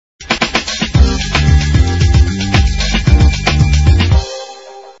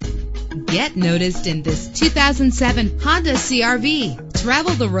Get noticed in this 2007 Honda CR-V.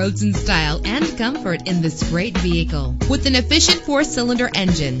 Travel the roads in style and comfort in this great vehicle. With an efficient 4-cylinder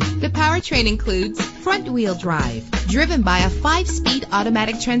engine, the powertrain includes front-wheel drive, driven by a 5-speed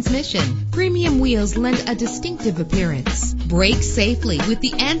automatic transmission. Premium wheels lend a distinctive appearance. Brake safely with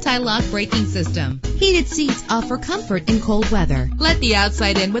the anti-lock braking system. Heated seats offer comfort in cold weather. Let the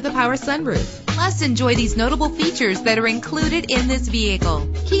outside in with a power sunroof. Plus, enjoy these notable features that are included in this vehicle: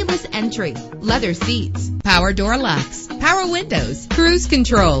 keyless entry, leather seats, power door locks, power windows, cruise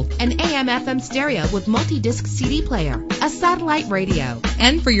control, an AM/FM stereo with multi-disc CD player, a satellite radio.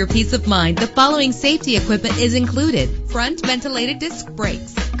 And for your peace of mind, the following safety equipment is included: front ventilated disc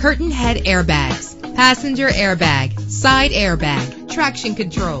brakes, curtain head airbags, passenger airbag, side airbag, traction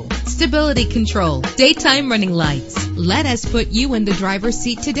control, stability control, daytime running lights. Let us put you in the driver's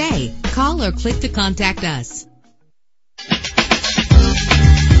seat today. Call or click to contact us.